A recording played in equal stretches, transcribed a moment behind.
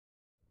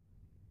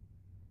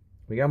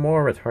We got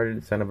more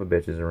retarded son of a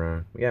bitches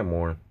around. We got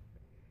more.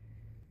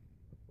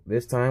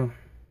 This time,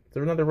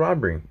 there's another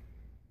robbery.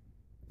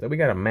 So we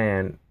got a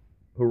man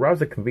who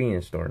robs a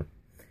convenience store.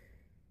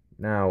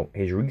 Now,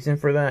 his reason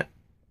for that,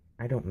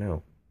 I don't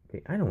know.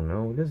 Okay, I don't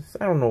know.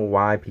 I don't know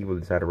why people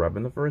decide to rob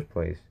in the first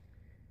place.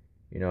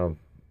 You know,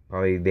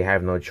 probably they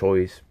have no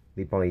choice.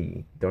 They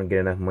probably don't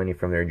get enough money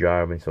from their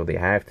job, and so they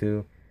have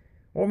to.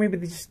 Or maybe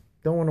they just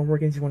don't want to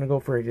work and just want to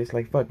go for it. Just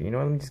like, fuck it, you know,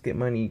 let me just get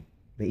money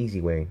the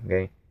easy way,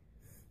 okay?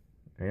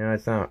 I know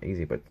it's not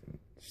easy, but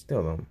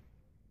still, though.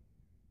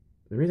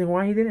 The reason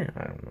why he didn't,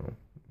 I don't know.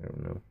 I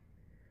don't know.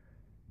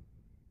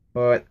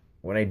 But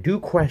what I do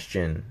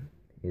question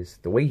is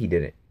the way he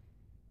did it.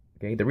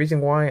 Okay, the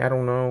reason why, I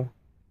don't know.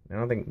 I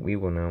don't think we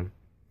will know.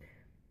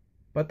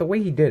 But the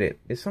way he did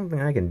it is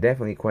something I can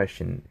definitely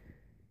question.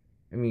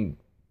 I mean,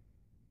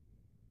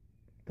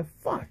 the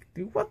fuck,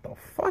 dude? What the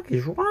fuck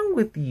is wrong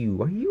with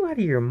you? Are you out of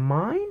your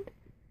mind?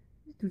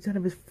 This dude's out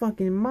of his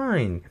fucking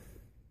mind.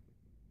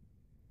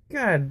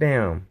 God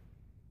damn.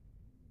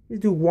 This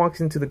dude walks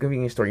into the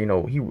convenience store, you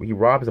know, he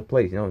robs a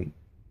place, you know.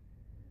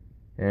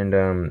 And,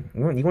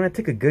 you want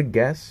to take a good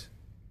guess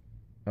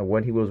at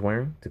what he was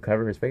wearing to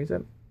cover his face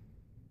up?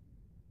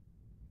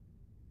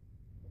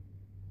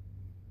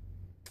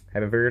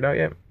 Haven't figured it out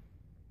yet?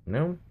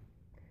 No?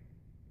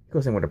 He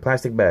goes in with a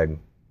plastic bag.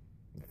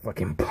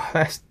 Fucking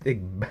plastic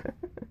bag.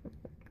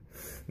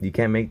 You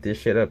can't make this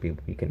shit up,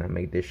 people. You cannot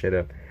make this shit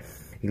up.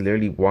 He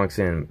literally walks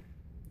in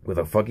with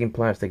a fucking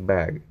plastic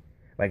bag.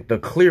 Like the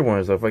clear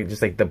ones, like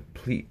just like the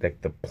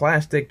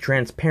plastic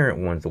transparent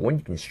ones, the one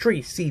you can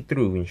straight see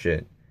through and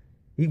shit.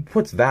 He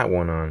puts that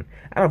one on.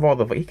 Out of all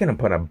the, he couldn't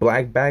put a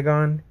black bag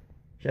on.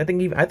 I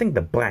think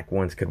the black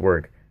ones could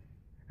work.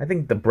 I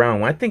think the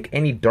brown one. I think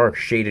any dark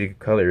shaded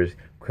colors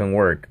can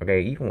work.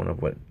 Okay, you don't want to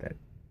put that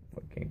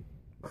fucking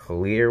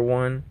clear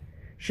one.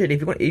 Shit, if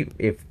you want,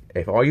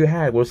 if all you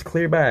had was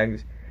clear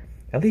bags,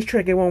 at least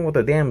try to get one with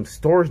a damn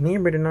store's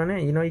name written on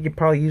it. You know, you could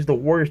probably use the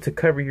words to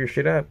cover your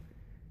shit up.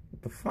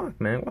 What the fuck,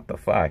 man? What the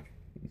fuck?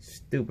 You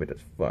stupid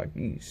as fuck.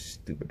 You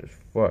stupid as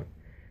fuck.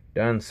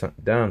 Dumb son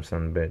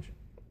bitch.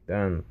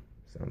 Dumb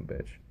son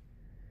bitch.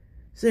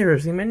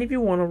 Seriously, man, if you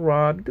want to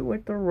rob, do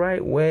it the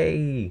right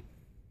way.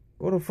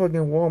 Go to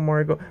fucking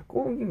Walmart.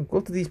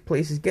 Go to these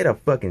places. Get a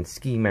fucking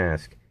ski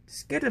mask.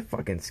 Just get a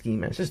fucking ski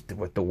mask. Just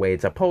do it the way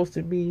it's supposed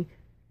to be.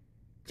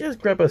 Just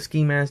grab a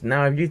ski mask.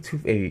 Now, if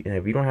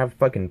you don't have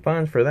fucking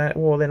funds for that,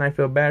 well, then I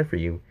feel bad for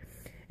you.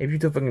 If you're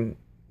too fucking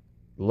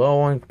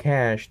low on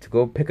cash to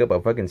go pick up a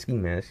fucking ski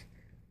mask,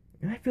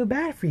 and I feel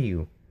bad for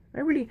you. I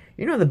really,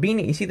 you know the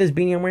beanie. You see this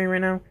beanie I'm wearing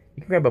right now?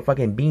 You can grab a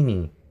fucking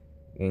beanie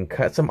and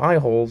cut some eye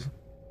holes,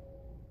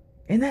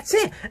 and that's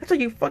it. That's all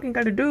you fucking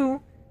gotta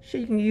do.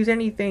 Shit, you can use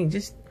anything.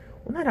 Just,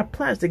 well, not a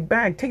plastic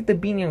bag. Take the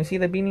beanie out. See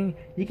the beanie?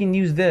 You can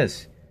use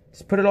this.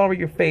 Just put it all over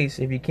your face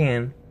if you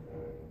can.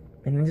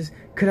 And then just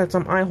cut out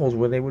some eye holes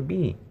where they would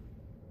be.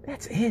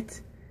 That's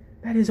it.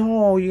 That is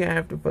all you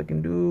have to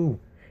fucking do.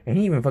 And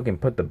he even fucking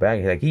put the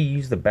bag, like, he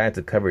used the bag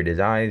to cover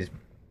his eyes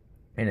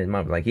and his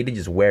mouth. Like, he didn't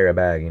just wear a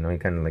bag, you know. He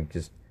kind of, like,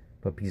 just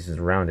put pieces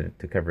around it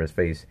to cover his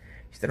face.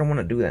 He said, I don't want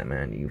to do that,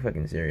 man. Are you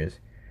fucking serious?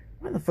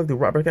 Why the fuck do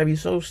robbers gotta be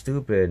so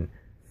stupid?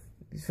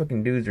 These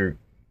fucking dudes are...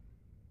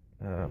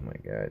 Oh my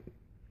god.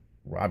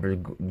 Robbers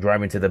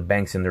driving to the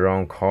banks in their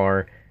own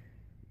car,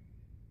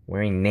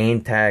 wearing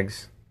name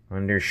tags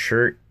on their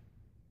shirt.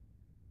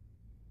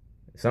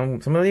 Some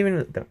don't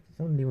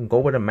even go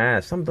with a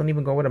mask. Some don't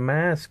even go with a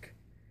mask.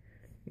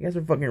 You guys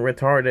are fucking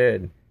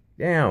retarded.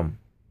 Damn.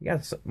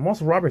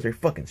 Most robbers are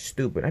fucking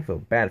stupid. I feel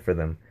bad for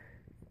them.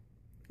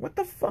 What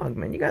the fuck,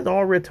 man? You guys are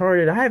all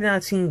retarded. I have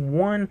not seen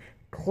one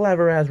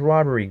clever ass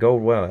robbery go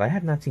well. I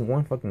have not seen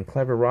one fucking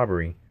clever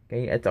robbery.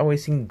 Okay, it's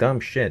always seen dumb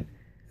shit.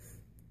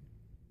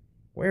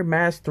 Wear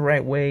masks the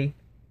right way.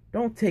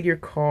 Don't take your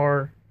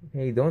car.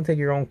 Hey, don't take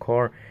your own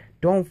car.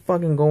 Don't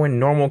fucking go in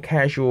normal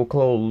casual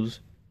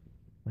clothes.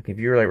 Like if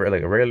you're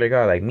like a regular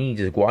guy like me,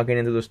 just walking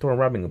into the store and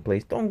robbing a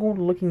place, don't go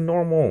looking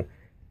normal.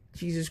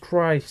 Jesus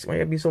Christ, why you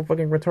gotta be so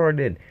fucking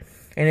retarded?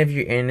 And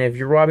if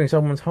you're robbing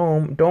someone's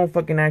home, don't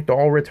fucking act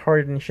all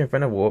retarded and shit in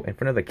front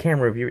of the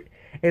camera.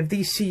 If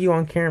they see you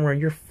on camera,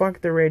 you're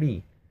fucked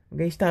already.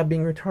 Okay, stop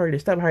being retarded.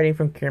 Stop hiding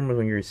from cameras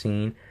when you're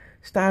seen.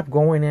 Stop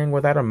going in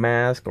without a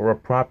mask or a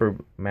proper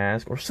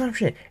mask or some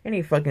shit.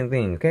 Any fucking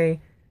thing,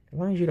 okay? As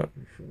long as you don't...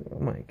 Oh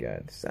my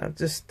god. Stop.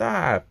 Just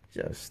stop.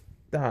 Just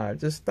stop.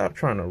 Just stop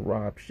trying to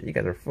rob shit. You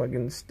guys are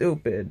fucking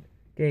stupid.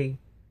 Okay?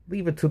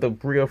 Leave it to the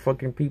real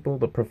fucking people,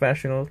 the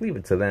professionals. Leave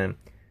it to them.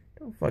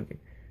 Don't fucking...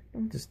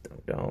 Just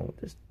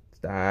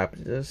stop.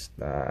 Just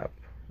stop.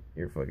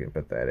 You're fucking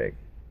pathetic.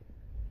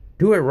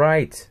 Do it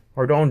right.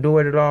 Or don't do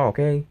it at all,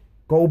 okay?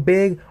 Go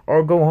big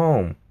or go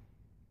home.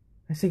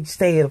 I say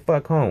stay the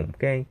fuck home,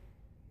 okay?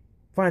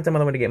 Find some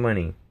other way to get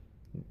money.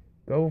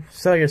 Go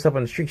sell yourself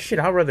on the street. Shit,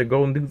 I'd rather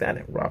go and do that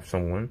than rob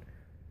someone.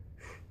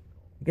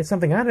 Get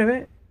something out of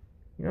it.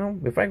 You know,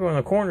 if I go in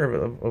the corner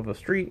of a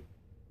street,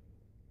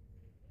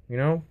 you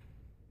know,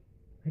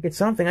 I get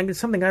something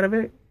out of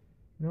it.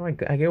 You know, I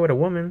get with a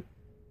woman.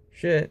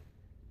 Shit.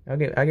 I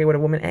get with a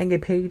woman and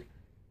get paid.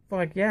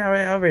 fuck yeah,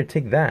 I'll already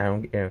take that. I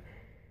don't,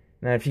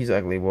 now if she's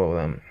ugly,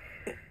 well,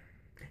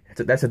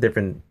 that's a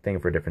different thing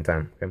for a different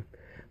time. Okay,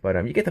 but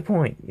you get the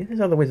point. There's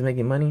other ways of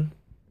making money.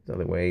 There's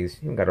other ways.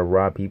 You don't gotta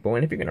rob people,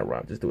 and if you're gonna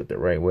rob, just do it the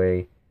right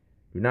way.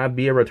 Do not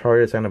be a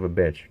retarded son of a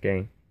bitch.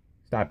 Okay,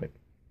 stop it.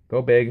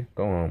 Go big,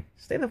 go home.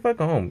 Stay the fuck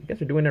home. You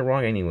guys are doing it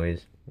wrong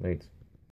anyways. Wait.